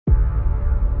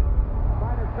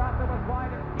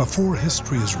Before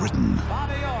history is written,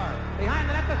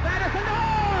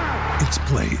 it's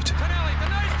played.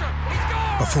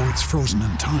 Before it's frozen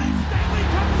in time,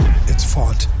 it's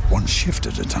fought one shift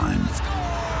at a time.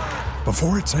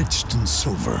 Before it's etched in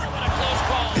silver,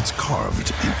 it's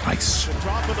carved in ice.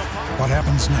 What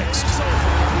happens next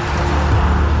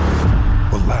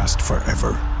will last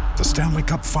forever. The Stanley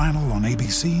Cup Final on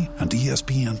ABC and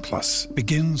ESPN Plus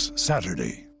begins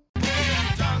Saturday.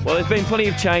 Well, there's been plenty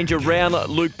of change around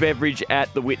Luke Beveridge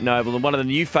at the Whitten Oval, and one of the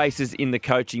new faces in the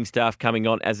coaching staff coming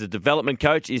on as a development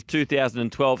coach is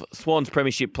 2012 Swans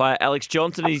Premiership player Alex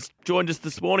Johnson. He's joined us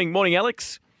this morning. Morning,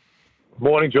 Alex.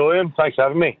 Morning, Julian. Thanks for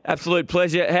having me. Absolute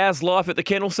pleasure. How's life at the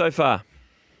kennel so far?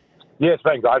 Yeah, it's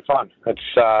been great fun.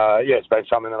 It's been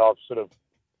something that I've sort of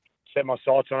set my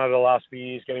sights on over the last few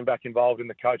years, getting back involved in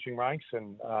the coaching ranks,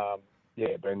 and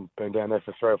been down there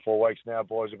for 3 or 4 weeks now.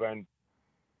 Boys have been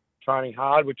training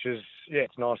hard, which is,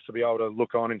 it's nice to be able to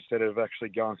look on instead of actually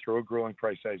going through a grueling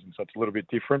pre-season. So it's a little bit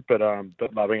different, but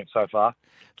loving it so far.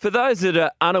 For those that are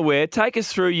unaware, take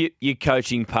us through your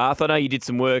coaching path. I know you did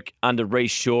some work under Rhys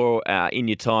Shaw in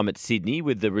your time at Sydney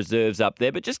with the reserves up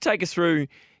there, but just take us through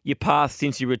your path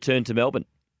since you returned to Melbourne.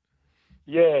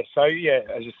 Yeah, so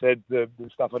as you said, the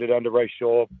stuff I did under Rhys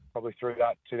Shaw, probably through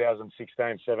that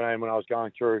 2016-17 when I was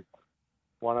going through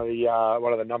one of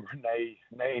the number of knee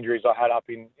injuries I had up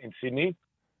in Sydney.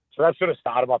 So that sort of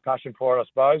started my passion for it, I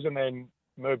suppose, and then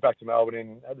moved back to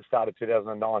Melbourne at the start of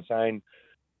 2019.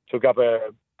 Took up a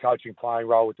coaching playing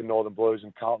role with the Northern Blues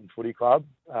and Carlton Footy Club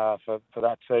for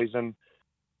that season.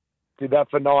 Did that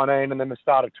for 19 and then the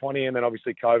start of 20, and then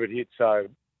obviously COVID hit, so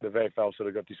the VFL sort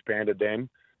of got disbanded then.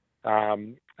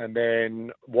 And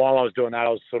then while I was doing that, I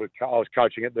was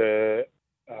coaching at the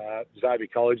Xavier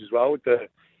College as well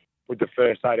with the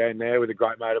first 18 there with a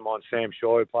great mate of mine, Sam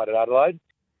Shaw, who played at Adelaide.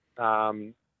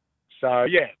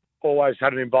 Always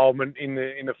had an involvement in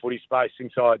the footy space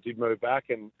since I did move back,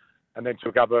 and then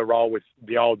took up a role with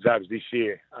the old Zabs this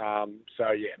year.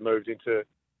 Moved into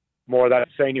more of that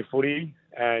senior footy,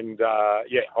 and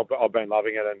I've been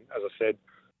loving it. And as I said,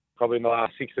 probably in the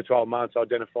last 6 to 12 months, I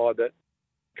identified that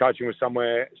coaching was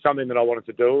something that I wanted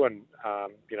to do, and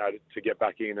to get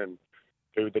back in and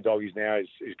do with the doggies now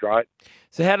is great.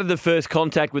 So how did the first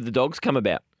contact with the dogs come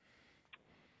about?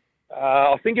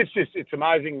 I think it's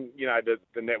amazing,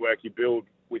 the network you build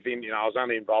within. I was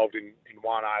only involved in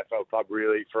one AFL club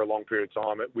really for a long period of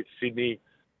time with Sydney,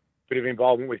 bit of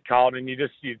involvement with Carlton, and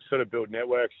you sort of build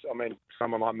networks. I mean,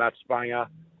 someone like Matt Spanger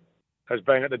has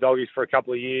been at the doggies for a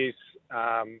couple of years.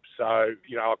 I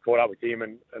caught up with him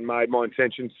and made my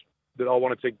intentions that I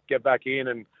wanted to get back in,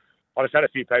 and I just had a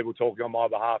few people talking on my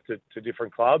behalf to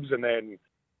different clubs, and then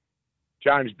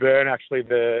James Byrne, actually,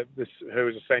 who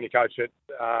was a senior coach at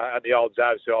the old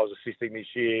Zabs, who I was assisting this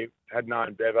year, had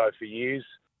known Bevo for years,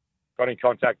 got in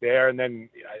contact there, and then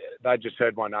they just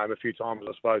heard my name a few times,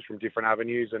 I suppose, from different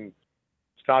avenues, and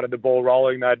started the ball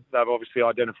rolling. They've obviously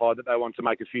identified that they want to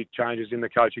make a few changes in the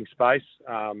coaching space.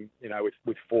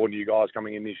 With 4 new guys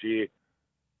coming in this year,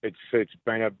 it's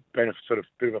been a sort of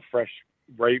bit of a fresh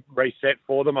reset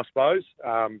for them, I suppose.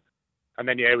 And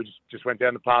then, we just went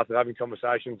down the path of having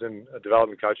conversations, and a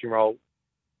development coaching role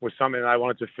was something they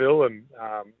wanted to fill. And,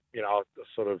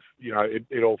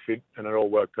 it all fit and it all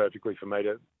worked perfectly for me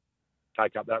to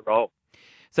take up that role.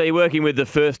 So you're working with the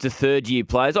first to third year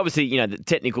players. Obviously, the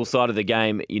technical side of the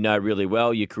game, really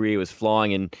well. Your career was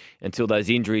flying until those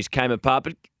injuries came apart.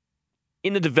 But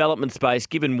in the development space,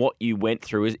 given what you went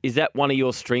through, is that one of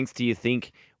your strengths, do you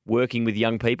think, working with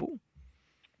young people?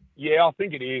 Yeah, I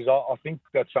think it is. I think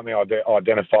that's something I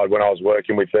identified when I was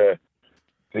working with the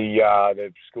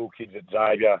school kids at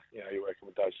Xavier. You're working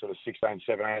with those sort of 16,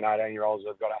 17, 18-year-olds that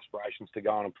have got aspirations to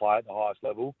go on and play at the highest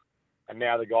level. And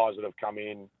now the guys that have come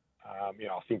in, I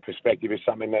think perspective is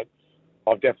something that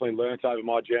I've definitely learnt over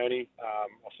my journey. I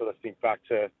sort of think back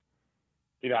to,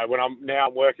 when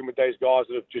I'm working with these guys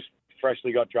that have just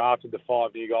freshly got drafted, the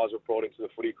 5 new guys were brought into the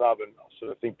footy club, and I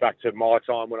sort of think back to my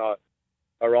time when I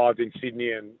arrived in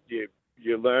Sydney, and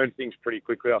you learn things pretty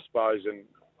quickly, I suppose. And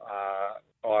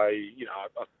I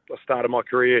started my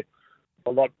career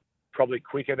a lot probably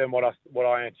quicker than what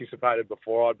I anticipated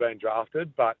before I'd been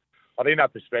drafted. But I think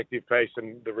that perspective piece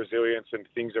and the resilience and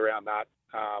things around that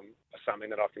are something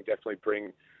that I can definitely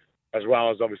bring, as well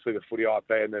as obviously the footy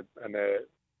IP and the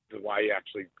way you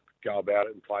actually go about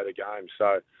it and play the game.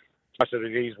 So most of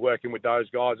it is working with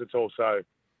those guys. It's also,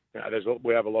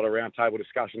 we have a lot of roundtable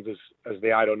discussions as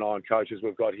the 8 or 9 coaches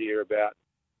we've got here about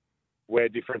where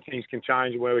different things can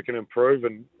change and where we can improve.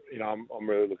 And, I'm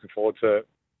really looking forward to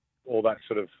all that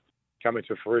sort of coming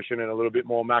to fruition and a little bit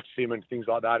more match sim and things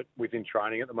like that within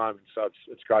training at the moment. So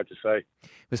it's great to see.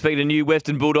 We're speaking to new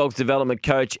Western Bulldogs development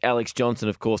coach Alex Johnson,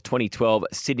 of course, 2012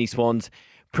 Sydney Swans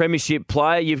premiership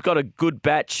player. You've got a good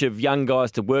batch of young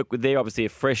guys to work with there. Obviously a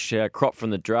fresh crop from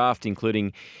the draft,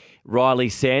 including Riley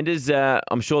Sanders.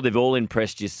 I'm sure they've all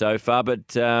impressed you so far,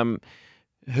 but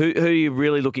who are you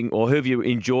really looking, or who have you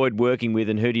enjoyed working with,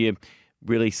 and who do you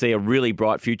really see a really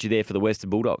bright future there for the Western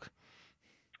Bulldogs?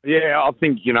 Yeah, I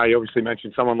think, you obviously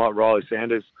mentioned someone like Riley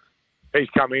Sanders. He's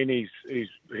come in,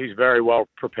 he's very well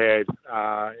prepared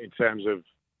in terms of,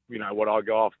 what I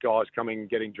go off, guys coming,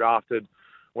 getting drafted,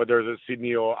 whether it's at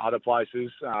Sydney or other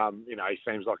places. He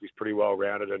seems like he's pretty well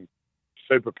rounded and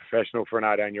super professional for an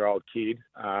 18-year-old kid.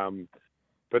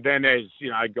 But then there's,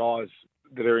 guys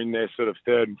that are in their sort of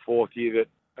third and fourth year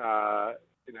that,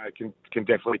 can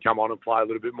definitely come on and play a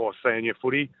little bit more senior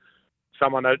footy.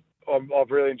 Someone that I've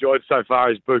really enjoyed so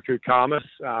far is Buku Kamas.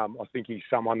 I think he's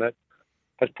someone that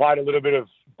has played a little bit of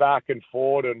back and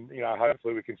forward, and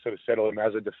hopefully we can sort of settle him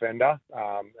as a defender,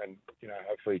 and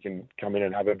hopefully he can come in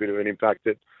and have a bit of an impact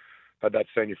at that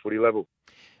senior footy level.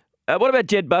 What about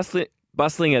Jed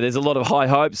Buslinger? There's a lot of high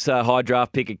hopes. High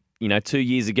draft pick, 2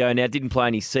 years ago now. Didn't play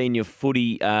any senior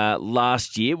footy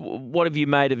last year. What have you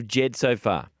made of Jed so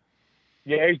far?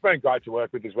 Yeah, he's been great to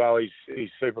work with as well. He's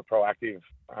super proactive,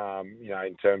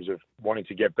 in terms of wanting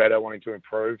to get better, wanting to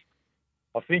improve.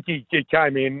 I think he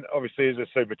came in, obviously, as a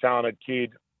super talented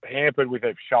kid, hampered with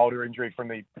a shoulder injury from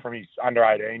his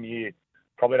under-18 year.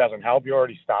 Probably doesn't help. You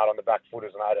already start on the back foot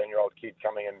as an 18-year-old kid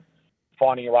coming and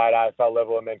finding your way at AFL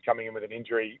level and then coming in with an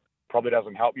injury probably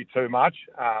doesn't help you too much.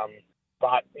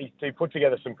 But he put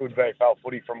together some good VFL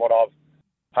footy from what I've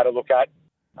had a look at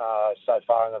so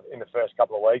far in the first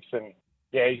couple of weeks. And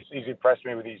yeah, he's impressed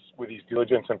me with his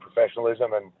diligence and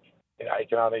professionalism, and he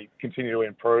can only continue to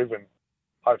improve, and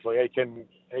hopefully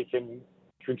he can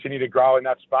continue to grow in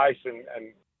that space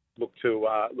and look to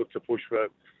push for a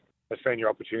senior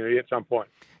opportunity at some point.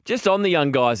 Just on the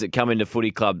young guys that come into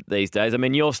footy club these days, I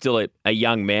mean, you're still a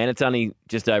young man. It's only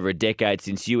just over a decade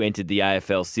since you entered the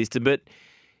AFL system, but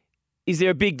is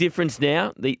there a big difference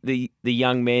now, the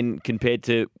young men compared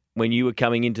to when you were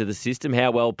coming into the system?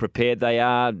 How well prepared they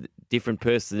are, different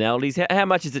personalities? How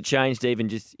much has it changed even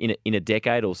just in a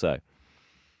decade or so?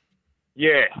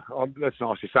 Yeah, that's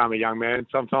nice to say I'm a young man.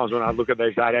 Sometimes when I look at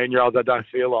these 18-year-olds, I don't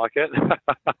feel like it.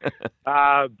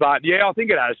 But yeah, I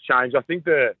think it has changed. I think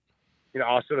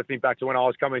I sort of think back to when I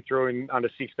was coming through in under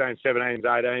 16s, 17s,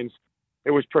 18s.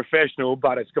 It was professional,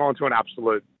 but it's gone to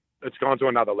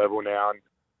another level now. And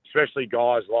especially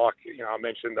guys like, I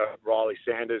mentioned Riley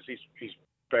Sanders. He's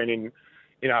been in,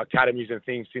 academies and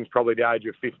things since probably the age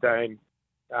of 15.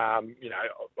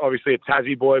 Obviously a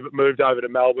Tassie boy, but moved over to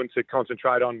Melbourne to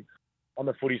concentrate on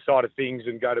the footy side of things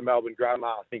and go to Melbourne Grammar.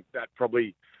 I think that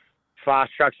probably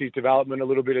fast tracks his development a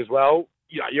little bit as well.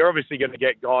 You're obviously going to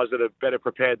get guys that are better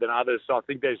prepared than others. So I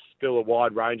think there's still a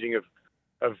wide ranging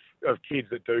of kids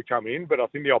that do come in, but I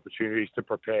think the opportunities to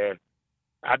prepare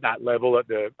at that level, at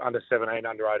the under 17,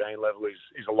 under 18 level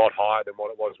is a lot higher than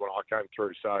what it was when I came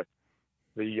through. So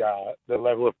the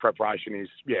level of preparation is,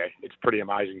 it's pretty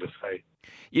amazing to see.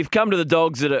 You've come to the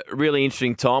Dogs at a really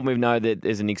interesting time. We know that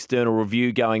there's an external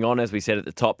review going on. As we said at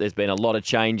the top, there's been a lot of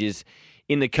changes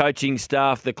in the coaching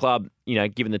staff. The club,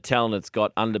 given the talent it's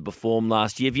got, underperformed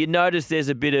last year. Have you noticed there's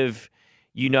a bit of,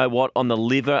 on the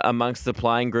liver amongst the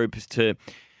playing groups to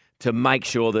make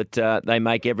sure that they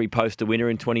make every post a winner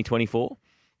in 2024?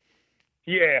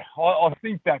 Yeah, I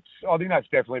think that's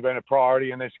definitely been a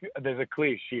priority, and there's a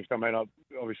clear shift. I mean,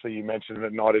 obviously you mentioned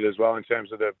it, United as well, in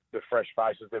terms of the fresh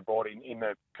faces they've brought in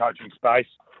the coaching space.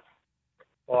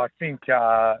 I think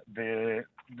the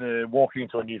walking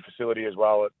into a new facility as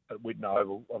well at Whitten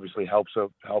Oval obviously helps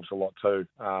a lot too.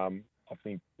 I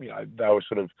think they were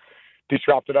sort of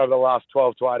disrupted over the last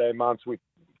 12 to 18 months with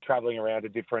travelling around to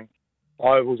different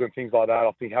ovals and things like that.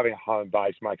 I think having a home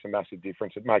base makes a massive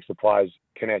difference. It makes the players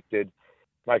connected,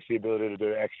 makes the ability to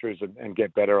do extras and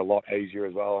get better a lot easier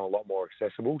as well, and a lot more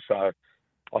accessible. So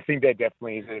I think there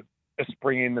definitely is a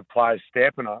spring in the players'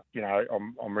 step, and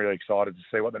I'm really excited to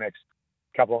see what the next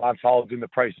couple of months holds in the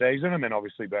pre-season, and then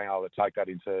obviously being able to take that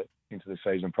into the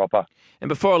season proper. And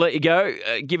before I let you go,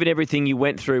 given everything you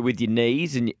went through with your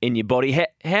knees and your body,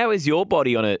 how is your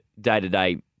body on a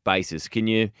day-to-day basis? Can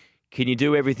you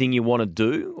do everything you want to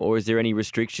do, or is there any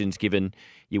restrictions given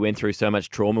you went through so much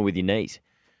trauma with your knees?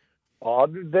 Oh,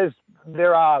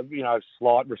 there are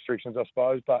slight restrictions, I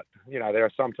suppose, but there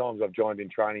are some times I've joined in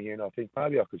training here and I think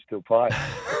maybe I could still play.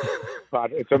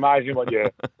 But it's amazing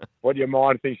what your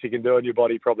mind thinks you can do and your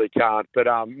body probably can't. But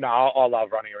no, I love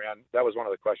running around. That was one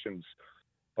of the questions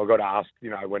I got asked,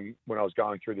 when I was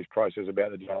going through this process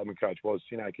about the development coach was,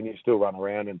 can you still run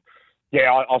around? And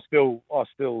yeah, I still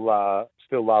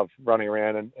love running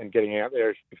around and getting out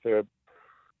there. If there are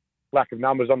lack of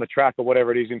numbers on the track or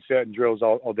whatever it is in certain drills,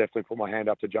 I'll definitely put my hand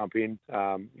up to jump in.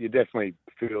 You definitely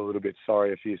feel a little bit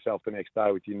sorry for yourself the next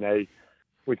day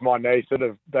with my knee sort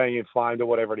of being inflamed or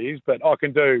whatever it is. But I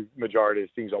can do majority of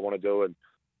the things I want to do, and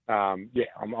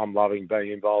I'm loving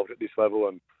being involved at this level.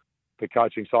 And the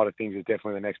coaching side of things is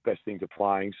definitely the next best thing to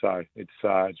playing. So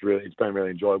it's been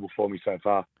really enjoyable for me so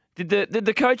far. Did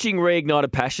the coaching reignite a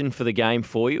passion for the game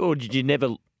for you, or did you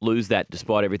never lose that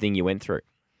despite everything you went through?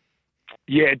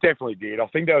 Yeah, it definitely did. I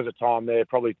think there was a time there,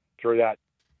 probably towards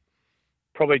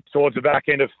the back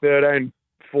end of 13,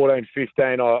 14,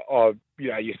 15. I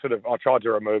tried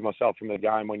to remove myself from the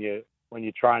game when you're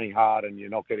training hard and you're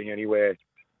not getting anywhere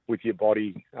with your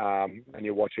body, and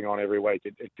you're watching on every week.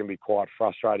 It can be quite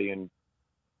frustrating and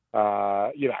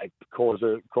cause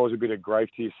a bit of grief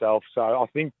to yourself. So I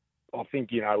think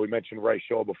we mentioned Ray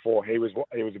Shaw before. He was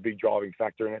a big driving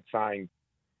factor in it, saying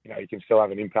you can still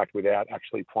have an impact without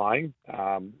actually playing.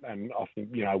 And I think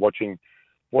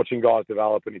watching guys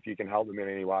develop, and if you can help them in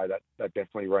any way, that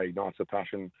definitely reignites a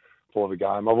passion for the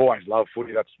game. I've always loved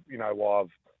footy. That's why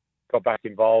I've got back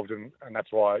involved, and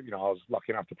that's why I was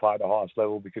lucky enough to play at the highest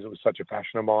level, because it was such a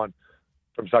passion of mine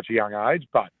from such a young age.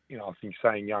 But I think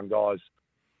seeing young guys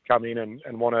come in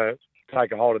and want to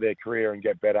take a hold of their career and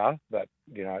get better, that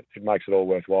it makes it all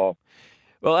worthwhile.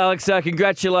 Well, Alex,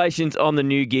 congratulations on the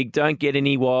new gig. Don't get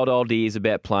any wild ideas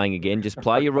about playing again. Just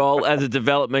play your role as a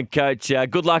development coach.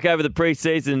 Good luck over the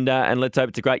pre-season, and let's hope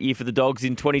it's a great year for the Dogs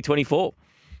in 2024.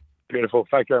 Beautiful.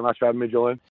 Thank you very much for having me, Julian.